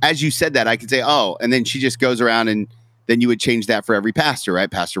as you said that, I could say, oh, and then she just goes around and then you would change that for every pastor, right?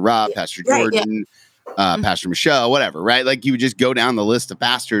 Pastor Rob, Pastor Jordan, Pastor Michelle, whatever, right? Like you would just go down the list of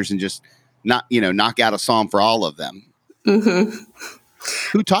pastors and just knock out a psalm for all of them.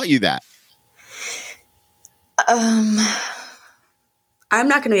 Who taught you that? I'm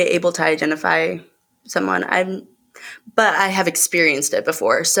not going to be able to identify someone. But I have experienced it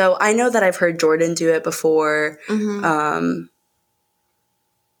before. So I know that I've heard Jordan do it before.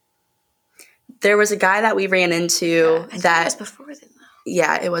 There was a guy that we ran into that it was before them, though.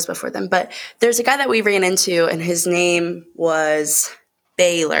 Yeah, it was before them. But there's a guy that we ran into, and his name was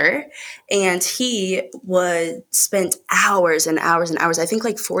Baylor, and he spent hours and hours and hours. I think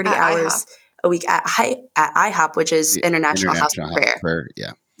like 40 hours a week at IHOP, which is International House of Prayer.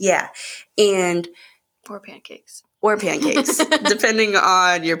 Yeah. And or pancakes, depending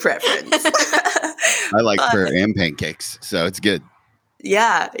on your preference. I like prayer and pancakes, so it's good.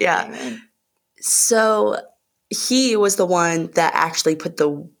 Yeah. Amen. So he was the one that actually put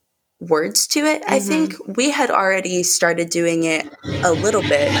the words to it. I think we had already started doing it a little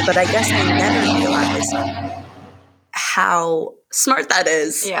bit, but I guess I never realized how smart that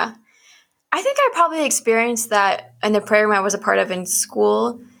is. Yeah. I think I probably experienced that in the prayer room I was a part of in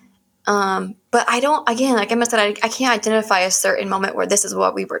school. But I don't, again, like Emma said, I can't identify a certain moment where this is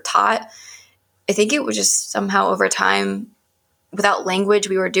what we were taught. I think it was just somehow over time without language,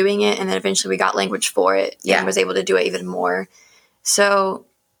 we were doing it. And then eventually we got language for it and was able to do it even more. So,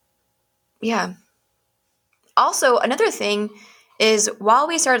 yeah. Also, another thing is while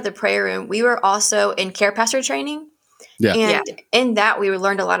we started the prayer room, we were also in care pastor training. Yeah. And in that, we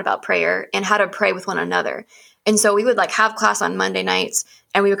learned a lot about prayer and how to pray with one another. And so we would like have class on Monday nights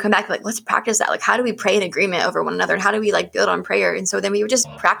and we would come back like, let's practice that. Like, how do we pray in agreement over one another? And how do we like build on prayer? And so then we would just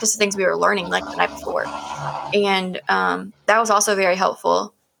practice the things we were learning like the night before. And that was also very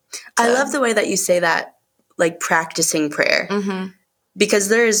helpful. I love the way that you say that, like practicing prayer, because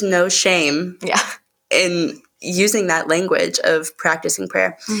there is no shame in using that language of practicing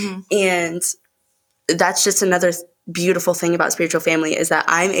prayer. And that's just another beautiful thing about spiritual family is that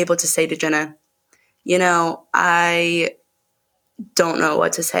I'm able to say to Jenna, you know, I don't know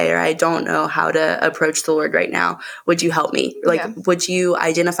what to say, or I don't know how to approach the Lord right now. Would you help me? Like, would you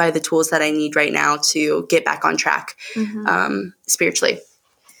identify the tools that I need right now to get back on track spiritually?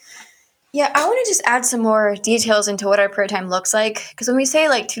 Yeah, I want to just add some more details into what our prayer time looks like. Because when we say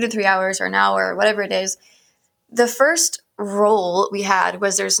like 2 to 3 hours or an hour, or whatever it is, the first rule we had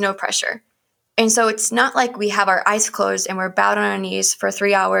was there's no pressure. And so it's not like we have our eyes closed and we're bowed on our knees for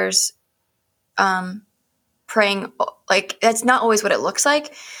 3 hours praying. Like, that's not always what it looks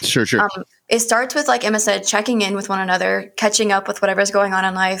like. Sure. It starts with, like Emma said, checking in with one another, catching up with whatever's going on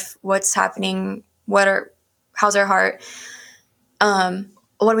in life, what's happening, how's our heart,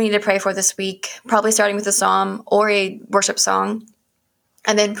 what do we need to pray for this week, probably starting with a psalm or a worship song,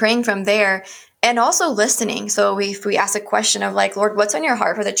 and then praying from there. And also listening. So if we ask a question of like, Lord, what's on your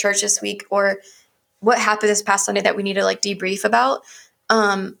heart for the church this week? Or what happened this past Sunday that we need to like debrief about?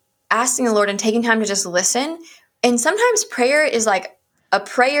 Asking the Lord and taking time to just listen. And sometimes prayer is like a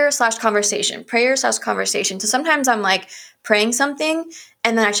prayer/conversation. So sometimes I'm like praying something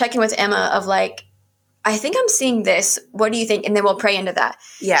and then I check in with Emma of like, I think I'm seeing this. What do you think? And then we'll pray into that.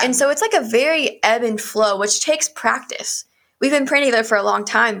 Yeah. And so it's like a very ebb and flow, which takes practice. We've been praying together for a long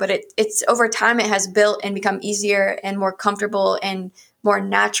time, but it's over time it has built and become easier and more comfortable and more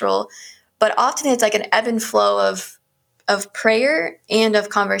natural. But often it's like an ebb and flow of prayer and of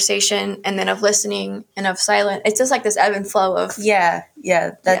conversation and then of listening and of silence. It's just like this ebb and flow of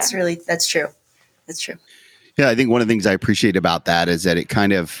That's true. That's true. Yeah, I think one of the things I appreciate about that is that it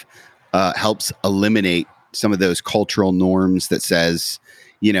kind of helps eliminate some of those cultural norms that says,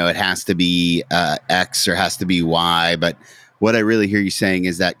 you know, it has to be X or has to be Y, but what I really hear you saying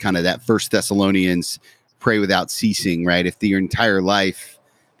is that kind of that First Thessalonians pray without ceasing, right? If your entire life,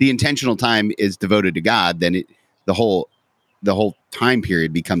 the intentional time is devoted to God, then the whole time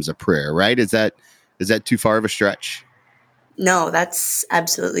period becomes a prayer, right? Is that too far of a stretch? No, that's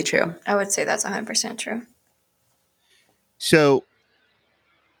absolutely true. I would say that's 100% true. So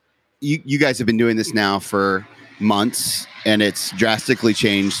you guys have been doing this now for months, and it's drastically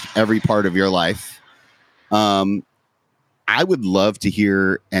changed every part of your life. I would love to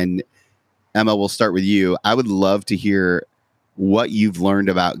hear, and Emma, we'll start with you. I would love to hear what you've learned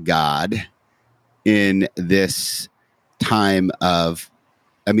about God in this time of,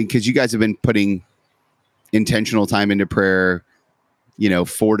 because you guys have been putting intentional time into prayer,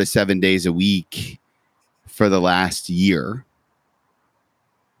 4 to 7 days a week for the last year.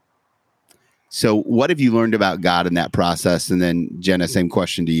 So what have you learned about God in that process? And then Jenna, same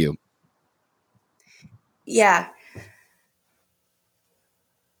question to you. Yeah.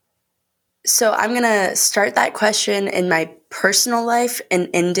 So I'm going to start that question in my personal life and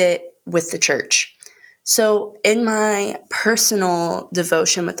end it with the church. So in my personal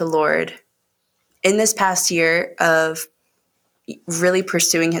devotion with the Lord, in this past year of really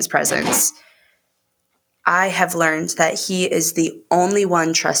pursuing his presence, I have learned that he is the only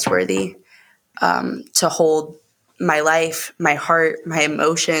one trustworthy to hold my life, my heart, my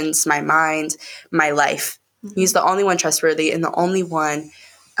emotions, my mind, my life. He's the only one trustworthy and the only one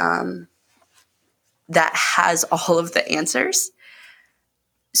that has all of the answers.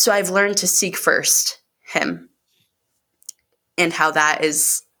 So I've learned to seek first him, and how that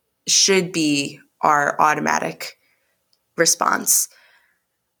should be our automatic response.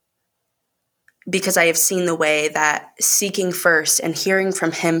 Because I have seen the way that seeking first and hearing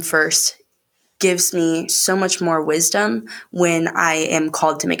from him first gives me so much more wisdom when I am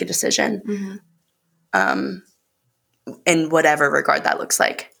called to make a decision, in whatever regard that looks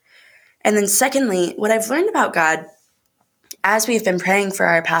like. And then secondly, what I've learned about God as we've been praying for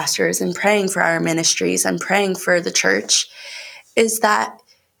our pastors and praying for our ministries and praying for the church is that,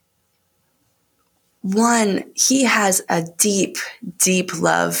 one, he has a deep, deep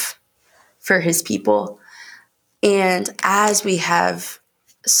love for his people. And as we have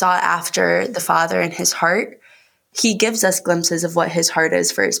sought after the Father in his heart, he gives us glimpses of what his heart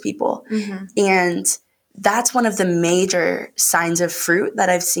is for his people. Mm-hmm. And that's one of the major signs of fruit that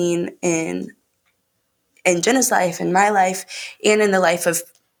I've seen in Jenna's life, in my life, and in the life of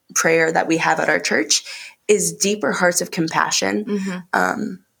prayer that we have at our church, is deeper hearts of compassion.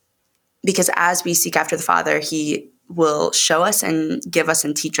 Mm-hmm. Because as we seek after the Father, he will show us and give us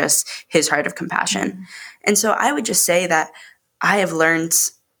and teach us his heart of compassion. Mm-hmm. And so I would just say that I have learned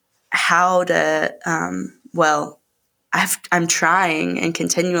how to, I'm trying and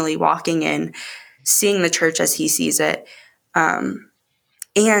continually walking in seeing the church as he sees it,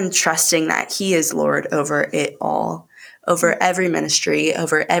 and trusting that he is Lord over it all, over every ministry,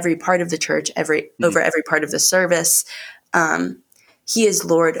 over every part of the church, over every part of the service. He is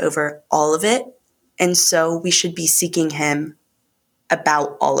Lord over all of it. And so we should be seeking him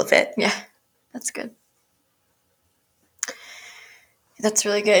about all of it. Yeah, that's good. That's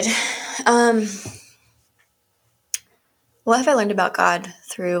really good. What have I learned about God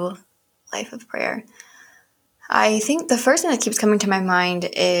through life of prayer? I think the first thing that keeps coming to my mind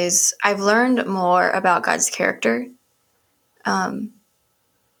is I've learned more about God's character. That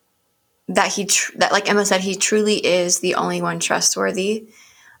like Emma said, he truly is the only one trustworthy.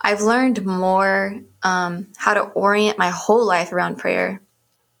 I've learned more how to orient my whole life around prayer,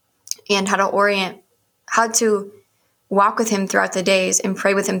 and how to walk with him throughout the days and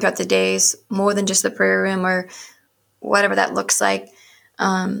pray with him throughout the days, more than just the prayer room or whatever that looks like.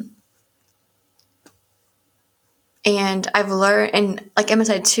 And I've learned, and like Emma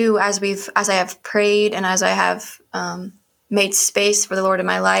said too, as I have prayed and as I have made space for the Lord in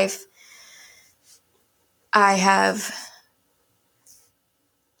my life, I have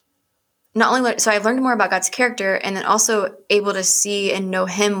not only so I've learned more about God's character, and then also able to see and know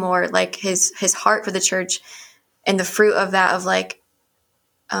him more, like his heart for the church, and the fruit of that, of like,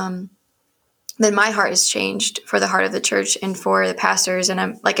 then my heart has changed for the heart of the church and for the pastors. And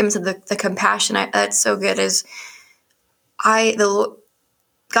I'm like Emma said, the compassion, that's so good, is God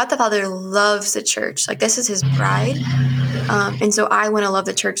the Father loves the church. Like, this is his bride. And so I want to love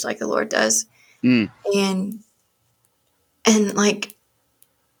the church like the Lord does. And like,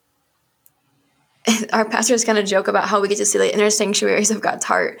 our pastors kind of joke about how we get to see the inner sanctuaries of God's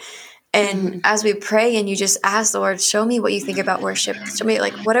heart. And as we pray and you just ask the Lord, show me what you think about worship. Show me,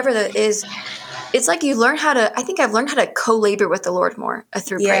 like, whatever that is. It's like I've learned how to co-labor with the Lord more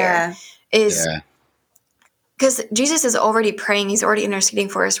through prayer. Because Jesus is already praying. He's already interceding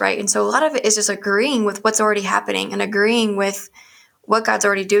for us, right? And so a lot of it is just agreeing with what's already happening and agreeing with what God's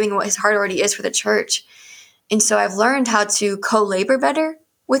already doing, what his heart already is for the church. And so I've learned how to co-labor better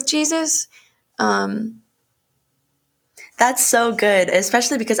with Jesus. That's so good,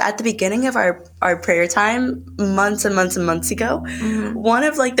 especially because at the beginning of our prayer time, months and months and months ago, one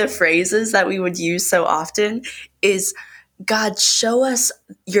of like the phrases that we would use so often is, God, show us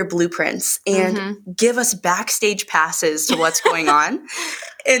your blueprints and give us backstage passes to what's going on.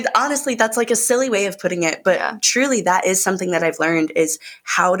 And honestly, that's like a silly way of putting it. But truly, that is something that I've learned, is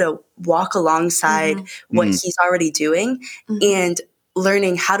how to walk alongside what he's already doing, and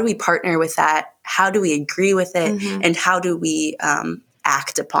learning, how do we partner with that? How do we agree with it? And how do we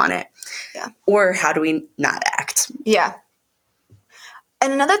act upon it? Or how do we not act? Yeah.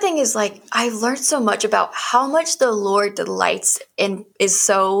 And another thing is, like, I've learned so much about how much the Lord delights and is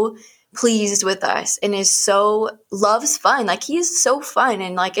so pleased with us and loves fun. Like, he's so fun,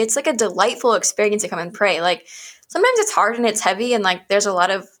 and like, it's like a delightful experience to come and pray. Like, sometimes it's hard and it's heavy, and like, there's a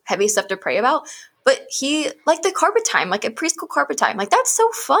lot of heavy stuff to pray about. But he, like the carpet time, like a preschool carpet time, like that's so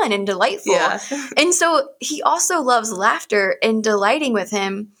fun and delightful. Yeah. And so he also loves laughter and delighting with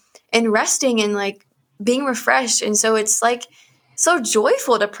him and resting and like being refreshed. And so it's like so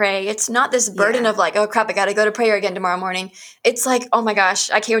joyful to pray. It's not this burden of like, oh crap, I got to go to prayer again tomorrow morning. It's like, oh my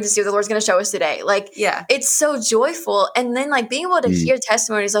gosh, I can't wait to see what the Lord's going to show us today. Like, it's so joyful. And then like being able to hear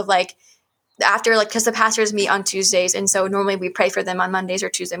testimonies of like, after, like, because the pastors meet on Tuesdays, and so normally we pray for them on Mondays or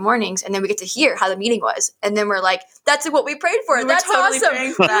Tuesday mornings, and then we get to hear how the meeting was, and then we're like, "That's what we prayed for. That's totally awesome.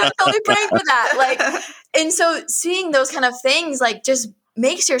 Praying for that. We're totally praying for that." Like, and so seeing those kind of things, like, just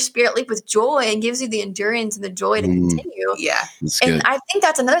makes your spirit leap with joy and gives you the endurance and the joy to continue. Yeah, and I think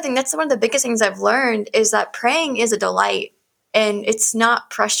that's another thing. That's one of the biggest things I've learned, is that praying is a delight, and it's not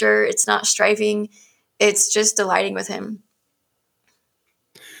pressure, it's not striving, it's just delighting with Him.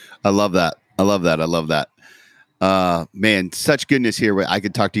 I love that. Man, such goodness here. I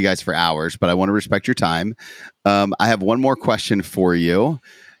could talk to you guys for hours, but I want to respect your time. I have one more question for you.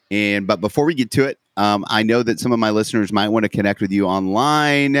 But before we get to it, I know that some of my listeners might want to connect with you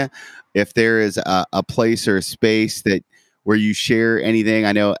online. If there is a place or a space that where you share anything.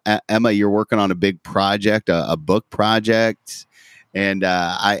 I know, Emma, you're working on a big project, a book project. And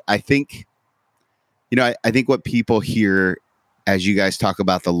I think, I think what people hear as you guys talk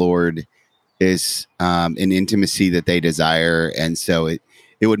about the Lord is an intimacy that they desire. And so it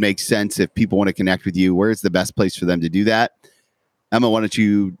would make sense if people want to connect with you. Where's the best place for them to do that? Emma, why don't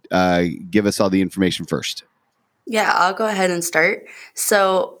you give us all the information first? Yeah, I'll go ahead and start.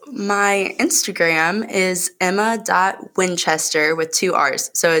 So my Instagram is emma.winchester with 2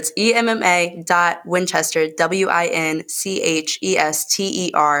 R's. So it's EMMA.Winchester,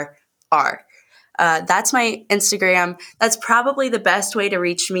 WINCHESTERR. That's my Instagram. That's probably the best way to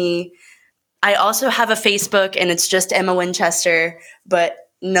reach me. I also have a Facebook, and it's just Emma Winchester, but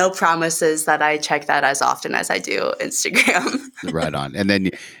no promises that I check that as often as I do Instagram. Right on. And then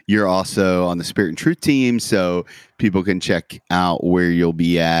you're also on the Spirit and Truth team, so people can check out where you'll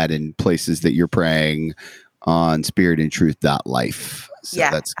be at and places that you're praying on spiritandtruth.life. So yeah,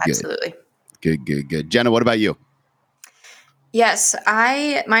 that's good. Absolutely. Good. Jenna, what about you? Yes,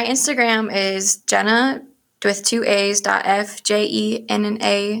 my Instagram is Jenna with 2 A's .f,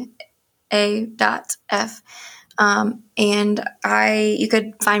 JENNA.F. And you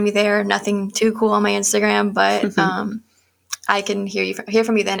could find me there. Nothing too cool on my Instagram, but I can hear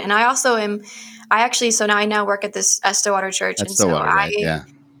from you then. And I also so now I now work at this Stillwater Church. That's and so Stillwater, right? Yeah.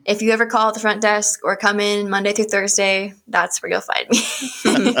 If you ever call at the front desk or come in Monday through Thursday, that's where you'll find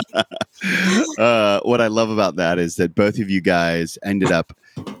me. What I love about that is that both of you guys ended up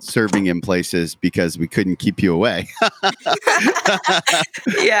serving in places because we couldn't keep you away.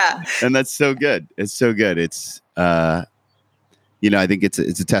 Yeah. And that's so good. It's so good. It's, I think it's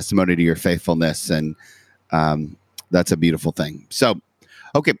a testimony to your faithfulness, and that's a beautiful thing. So,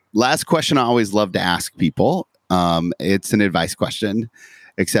 okay. Last question I always love to ask people. It's an advice question,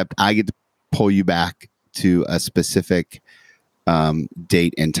 except I get to pull you back to a specific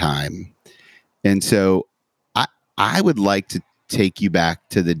date and time. And so I would like to take you back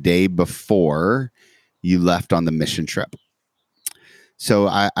to the day before you left on the mission trip. So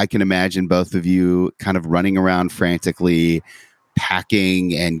I can imagine both of you kind of running around frantically,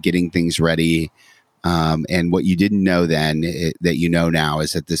 packing and getting things ready. And what you didn't know then that you know now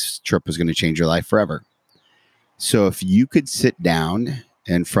is that this trip was going to change your life forever. So if you could sit down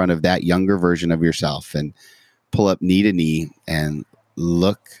in front of that younger version of yourself and pull up knee to knee and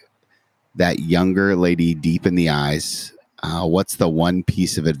look that younger lady deep in the eyes, what's the one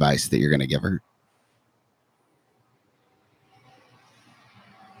piece of advice that you're going to give her?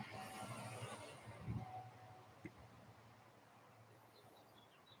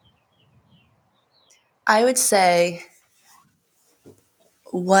 I would say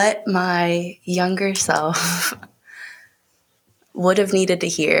what my younger self would have needed to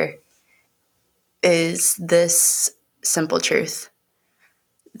hear is this simple truth,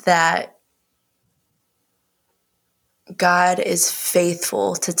 that God is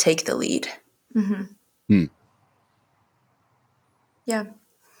faithful to take the lead. Mm-hmm. Yeah.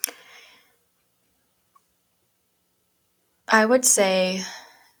 I would say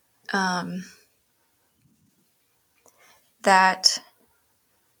that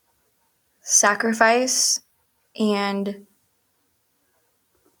sacrifice and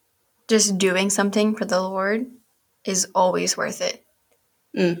just doing something for the Lord is always worth it.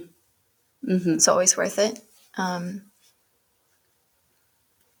 It's always worth it.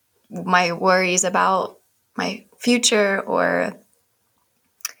 My worries about my future or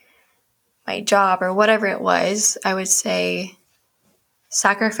my job or whatever it was, I would say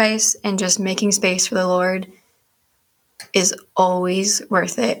sacrifice and just making space for the Lord is always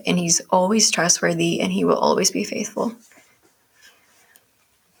worth it, and he's always trustworthy, and he will always be faithful.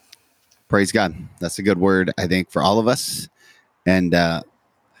 Praise God. That's a good word, I think, for all of us. And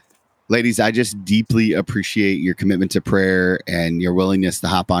ladies, I just deeply appreciate your commitment to prayer and your willingness to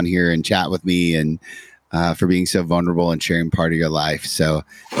hop on here and chat with me, and for being so vulnerable and sharing part of your life. So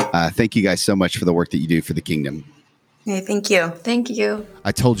thank you guys so much for the work that you do for the kingdom. Hey, thank you. Thank you.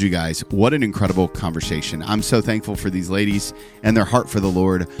 I told you guys, what an incredible conversation. I'm so thankful for these ladies and their heart for the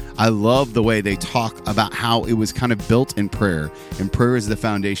Lord. I love the way they talk about how it was kind of built in prayer, and prayer is the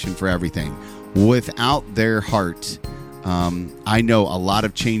foundation for everything. Without their heart, I know a lot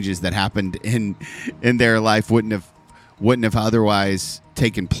of changes that happened in their life wouldn't have otherwise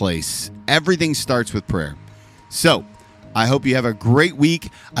taken place. Everything starts with prayer. So I hope you have a great week.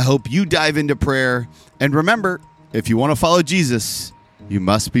 I hope you dive into prayer. And remember, if you want to follow Jesus, you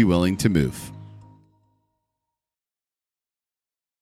must be willing to move.